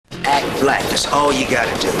act black. That's all you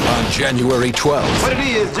gotta do. On January 12th, What it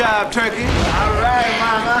is, Job Turkey? All right,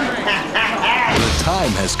 mama. the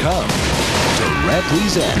time has come to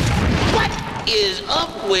represent. What is up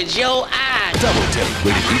with your eyes? Double Take,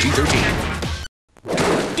 rated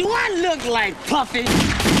PG-13. Do I look like Puffy?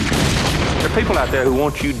 There are people out there who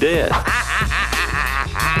want you dead.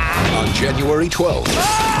 On January 12th,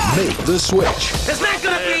 make the switch. There's not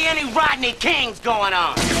gonna be any Rodney Kings going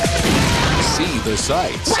on. See the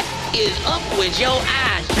sights. What is up with your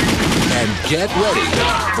eyes? And get ready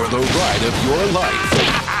for the ride of your life.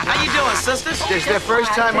 How you doing, sisters? It's their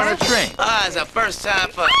first time on a train. It's a first time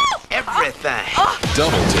for everything.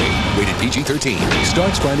 Double Take, rated PG-13.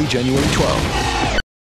 Starts Friday, January 12th.